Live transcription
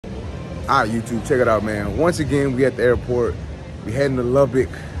All right, YouTube, check it out, man. Once again, we at the airport. We heading to Lubbock.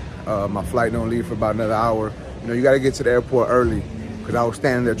 My flight don't leave for about another hour. You know, you got to get to the airport early because I was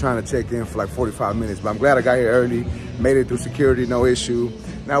standing there trying to check in for like 45 minutes. But I'm glad I got here early, made it through security, no issue.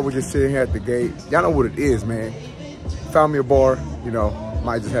 Now we're just sitting here at the gate. Y'all know what it is, man. Found me a bar, you know,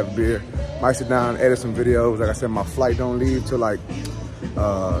 might just have a beer. Might sit down, edit some videos. Like I said, my flight don't leave till like,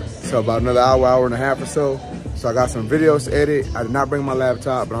 so about another hour and a half or so. So I got some videos to edit. I did not bring my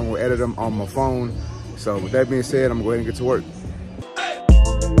laptop, but I'm gonna edit them on my phone. So with that being said, I'm gonna go ahead and get to work.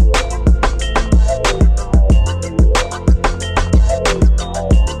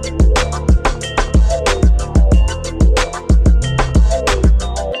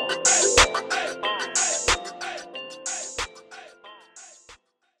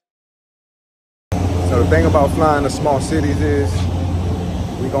 So the thing about flying to small cities is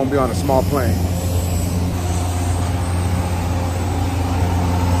we're gonna be on a small plane.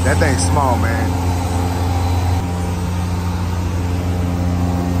 That thing's small, man.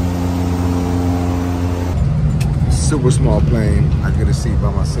 Super small plane. I get a seat by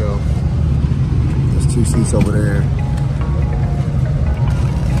myself. There's 2 seats over there.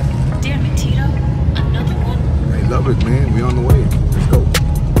 Damn it, Tito. Another one? Hey, Lubbock, man. We on the way. Let's go.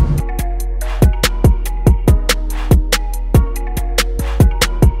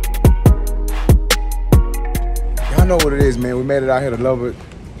 Y'all know what it is, man. We made it out here to Lubbock.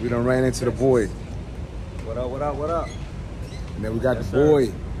 We done ran into the boy. What up, what up, what up? And then we got the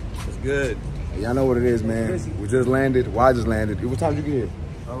boy. It's good. Y'all know what it is, man. We just landed. Well, I just landed. What time did you get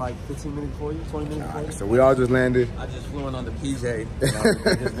here? Like 15 minutes before you, 20 minutes before you. So we all just landed. I just flew in on the PJ.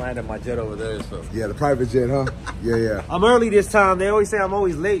 I just landed my jet over there, so. Yeah, the private jet, huh? Yeah, yeah. I'm early this time. They always say I'm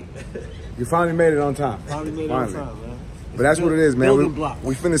always late. You finally made it on time. Finally made it on time, man. But that's what it is, man.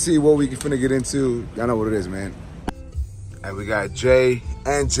 We finna see what we finna get into. Y'all know what it is, man. And we got Jay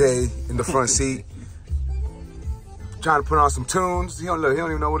and Jay in the front seat. Trying to put on some tunes. He don't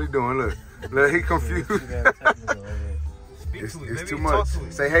even know what he's doing. Look, he confused. It's too much.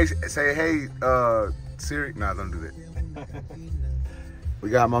 Say hey, Siri. Nah, don't do that.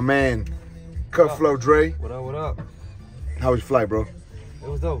 We got my man, Cut Flow Dre. What up, what up? How was your flight, bro? It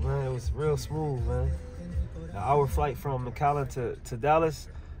was dope, man. It was real smooth, man. An hour flight from McAllen to Dallas,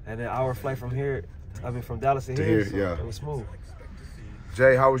 and an hour flight from here. From Dallas to here. So yeah. It was smooth.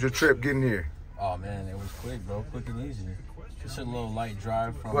 Jay, how was your trip getting here? Oh man, it was quick, bro. Quick and easy. Just a little light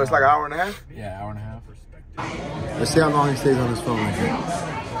drive from. Well, it's like an hour and a half? Yeah, hour and a half. Let's see how long he stays on his phone.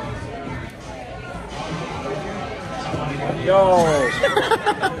 Yo.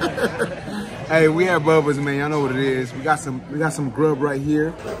 Hey, we at Barber's, man. Y'all know what it is. We got some grub right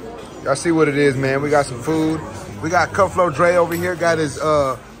here. Y'all see what it is, man. We got some food. We got Cut Flow Dre over here. Got his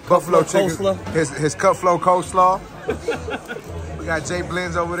buffalo chicken, his Cut Flow coleslaw. We got Jay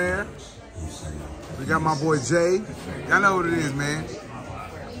Blends over there. We got my boy Jay. Y'all know what it is, man.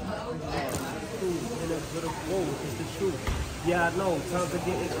 Yeah, I know. Times are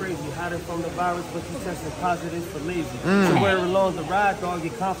getting crazy. Hiding from the virus, but you testing positive for lazy. So where along the ride, dog,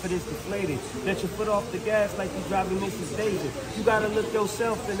 your confidence deflated. Let your foot off the gas like you driving Mrs. Daisy. You gotta look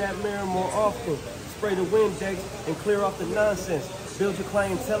yourself in that mirror more often. Spray the Windex and clear off the nonsense. Build your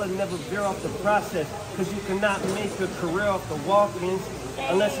clientele and never veer off the process. Cause you cannot make a career off the walk-ins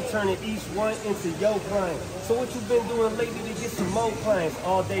unless you turn the each one into your client. So what you been doing lately to get some more clients?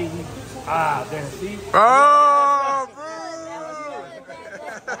 All day, there, see? Oh, bro!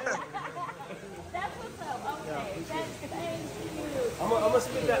 That's what's up. Okay. Thank you. I'm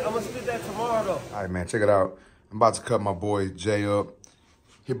gonna split that tomorrow though. All right, man, check it out. I'm about to cut my boy Jay up.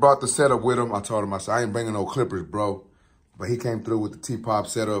 He brought the setup with him. I told him, I said, I ain't bringing no Klippers, bro. But he came through with the T-Pop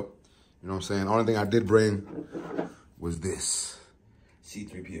setup. You know what I'm saying? The only thing I did bring was this.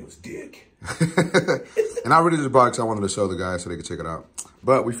 C-3PO's dick. And I really just brought it because I wanted to show the guys so they could check it out.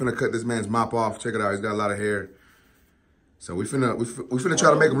 But we finna cut this man's mop off. Check it out. He's got a lot of hair. So we finna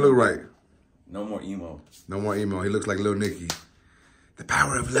try to make him look right. No more emo. No more emo. He looks like Lil Nicky. The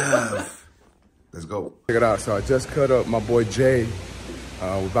power of love. Let's go. Check it out. So I just cut up my boy Jay.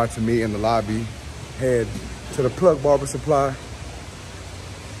 We're about to meet in the lobby. Head to the Plug Barber Supply.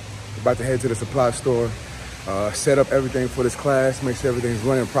 We're about to head to the supply store. Set up everything for this class. Make sure everything's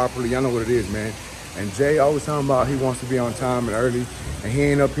running properly. Y'all know what it is, man. And Jay always talking about he wants to be on time and early. And he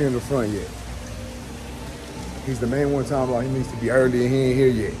ain't up here in the front yet. He's the main one talking about he needs to be early and he ain't here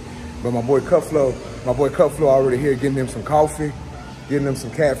yet. But my boy Cut Flow already here getting him some coffee, getting him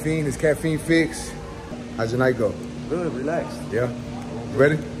some caffeine, his caffeine fix. How's your night go? Good, relaxed. Yeah?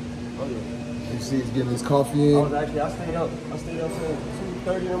 Ready? Oh yeah. You see he's getting his coffee in. I stayed up till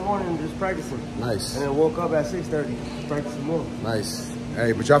 2:30 in the morning just practicing. Nice. And then woke up at 6:30, practicing more. Nice.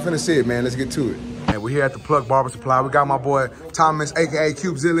 Hey, but y'all finna see it, man. Let's get to it. Hey, we're here at the Plug Barber Supply. We got my boy Thomas, aka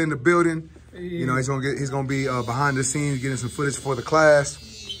Cubezilla, in the building. You know, he's gonna be behind the scenes getting some footage for the class.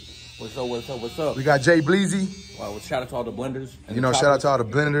 What's up, what's up, what's up? We got Jay Bleezy. Wow, well, shout out to all the blenders. You know, shout out to all the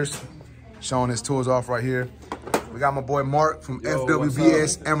blenders. Showing his tools off right here. We got my boy Mark from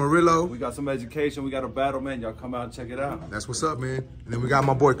FWBS Amarillo. We got some education. We got a battle, man. Y'all come out and check it out. That's what's up, man. And then we got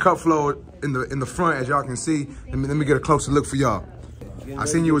my boy Cutflow in the front, as y'all can see. Let me get a closer look for y'all. I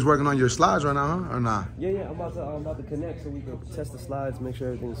seen you was working on your slides right now, huh? Or nah? Yeah. I'm about to connect so we can test the slides, make sure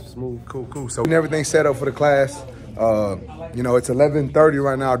everything's smooth. Cool. So everything's set up for the class. You know, it's 11:30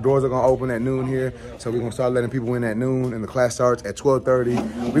 right now. Doors are gonna open at noon here, so we're gonna start letting people in at noon, and the class starts at 12:30.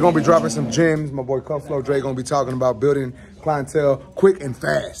 We're gonna be dropping some gems. My boy Cutflow Dre gonna be talking about building clientele quick and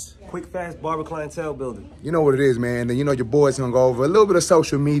fast. Quick, fast barber clientele building. You know what it is, man. Then you know your boy's gonna go over a little bit of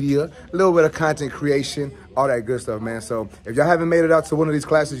social media, a little bit of content creation, all that good stuff, man. So if y'all haven't made it out to one of these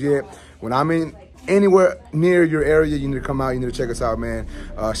classes yet, when I'm in anywhere near your area, you need to come out, you need to check us out, man.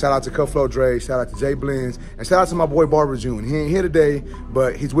 Shout out to Cutflow Dre, shout out to Jay Blends, and shout out to my boy Barber June. He ain't here today,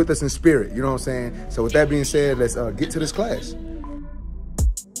 but he's with us in spirit, you know what I'm saying? So with that being said, let's get to this class.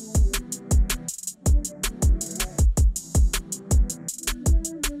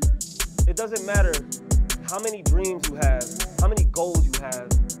 It doesn't matter how many dreams you have, how many goals you have.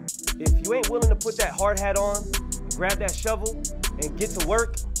 If you ain't willing to put that hard hat on, grab that shovel, and get to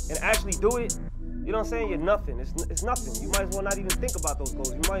work and actually do it, you know what I'm saying? You're nothing. It's nothing. You might as well not even think about those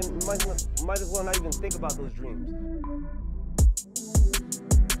goals. You might as well not even think about those dreams.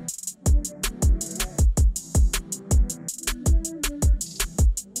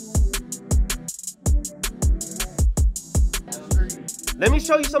 Let me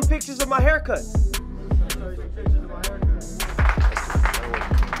show you some pictures of my haircut.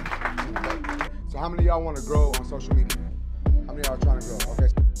 So how many of y'all want to grow on social media? How many of y'all are trying to grow? Okay.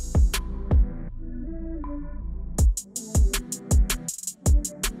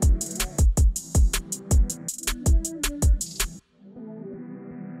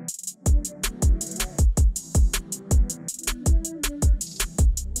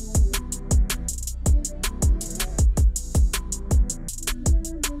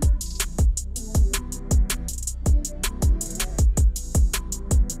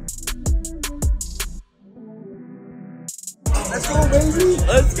 Let's go, baby.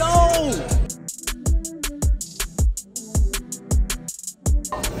 Let's go!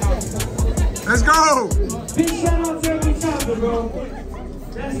 Let's go. Big shout out to every chopper, bro.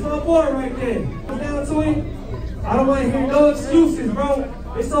 That's my boy right there. Come down to it. I don't want to hear no excuses, bro.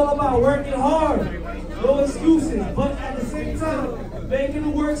 It's all about working hard. No excuses. But at the same time, making the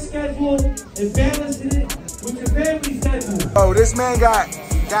work schedule and balancing it with your family schedule. Oh, this man got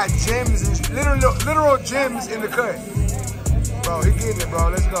gems, literal gems in the cut. Bro, he getting it, bro.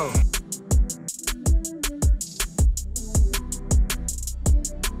 Let's go.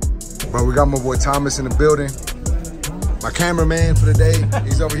 Bro, we got my boy Thomas in the building. My cameraman for the day.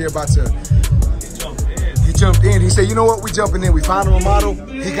 He's over here about to... He jumped in. He said, you know what? We jumping in. We found him a model.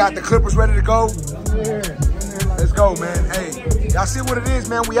 He got the Klippers ready to go. Let's go, man. Hey, y'all see what it is,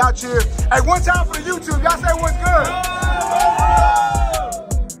 man. We out here. Hey, one time for the YouTube. Y'all say what's good.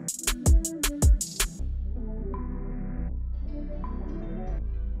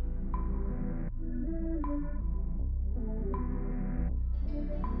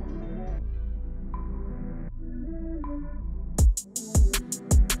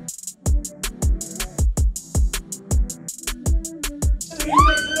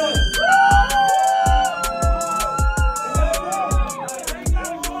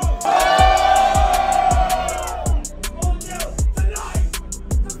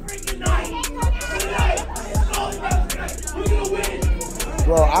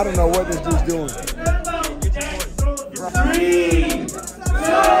 Bro, I don't know what this dude's doing. 3, 2,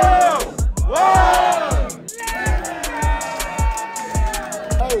 1.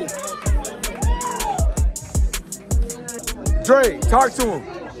 Hey. Dre, talk to him.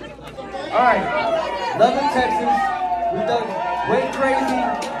 All right, Lubbock, Texas. We done way crazy.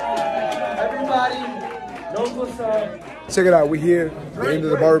 Everybody knows what's up. Check it out. We here. The end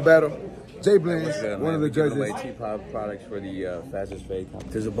of the barber battle. Jay Blends, one of the judges. Products for the fastest fade.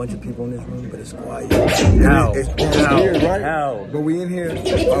 There's a bunch of people in this room, but it's quiet. It's weird, right? How? But we in here.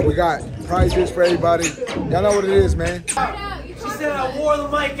 We got prizes for everybody. Y'all know what it is, man. She said I wore the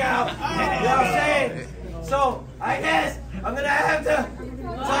mic out. You know what I'm saying? So I guess I'm gonna have to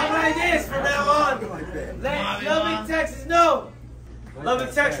talk like this from now on. Let Lubbock, Texas know.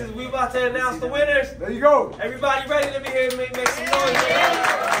 Lubbock, Texas, we about to announce the winners. There you go. Everybody ready to be here and make some noise.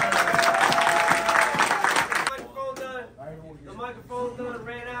 The microphone done.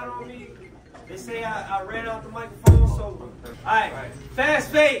 on me. They say I ran out the microphone, so. Alright, fast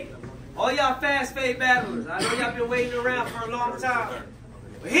fade. All y'all fast fade battlers. I know y'all been waiting around for a long time.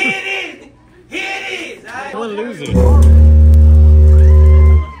 But here it is! Here it is! Alright? One loser. I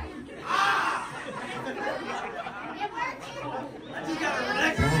just gotta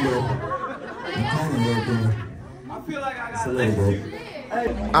relax. I feel like I gotta relax.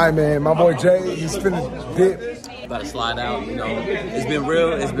 All right, man, my boy Jay, he's finna dip. About to slide out, you know. It's been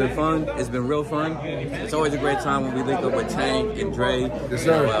real, it's been fun, it's been real fun. It's always a great time when we link up with Tank and Dre. Yes,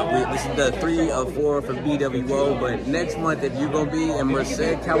 sir. This is the 3 of 4 for BWO, but next month, if you're going to be in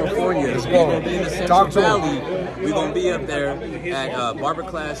Merced, California, Let's you're go. going to be in the Central Valley, we're going to be up there at Barber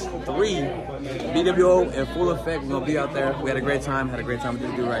Class 3, BWO in full effect. We're going to be out there. We had a great time with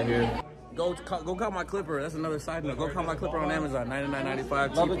this dude right here. Go call my Clipper. That's another side note. Go call my Clipper on Amazon.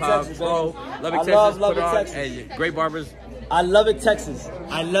 $99.95. Lubbock, Texas, Pro. Lubbock, Texas. Love Lubbock, Put on. Texas. Hey, great barbers. I love it, Texas.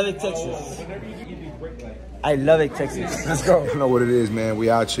 I love it, Texas. I love it, Texas. Let's go. You know what it is, man.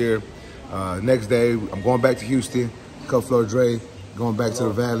 We out here. Next day, I'm going back to Houston. Cut Flow Dre, going back to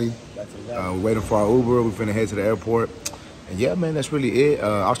the Valley. We're waiting for our Uber. We're finna head to the airport. And yeah, man, that's really it.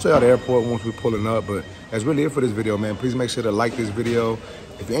 I'll show y'all the airport once we're pulling up, but that's really it for this video, man. Please make sure to like this video.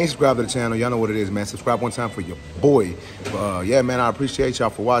 If you ain't subscribed to the channel, y'all know what it is, man. Subscribe one time for your boy. Yeah, man, I appreciate y'all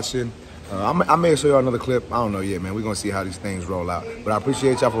for watching. I may show y'all another clip. I don't know yet, man. We're going to see how these things roll out. But I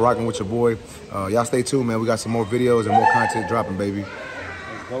appreciate y'all for rocking with your boy. Y'all stay tuned, man. We got some more videos and more content dropping, baby.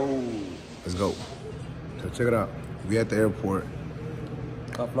 Let's go. Let's go. So check it out. We at the airport.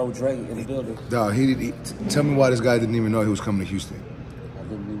 Cut Flow Dre in the building. Dog, tell me why this guy didn't even know he was coming to Houston. I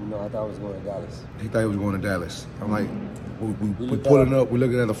didn't even know. I thought I was going to Dallas. He thought he was going to Dallas. I'm like, we're pulling up. We're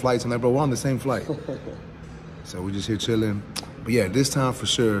looking at the flights. I'm like, bro, we're on the same flight. So we're just here chilling. But yeah, this time for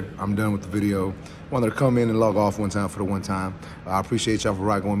sure, I'm done with the video. Wanted to come in and log off one time for the one time. I appreciate y'all for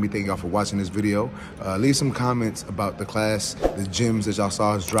rocking with me. Thank y'all for watching this video. Leave some comments about the class, the gems that y'all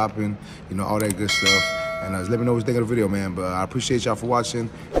saw us dropping, you know, all that good stuff. And let me know what you think of the video, man. But I appreciate y'all for watching.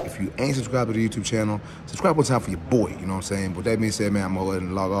 If you ain't subscribed to the YouTube channel, subscribe one time for your boy, you know what I'm saying? But with that being said, man, I'm gonna go ahead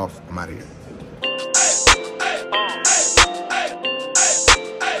and log off. I'm out of here.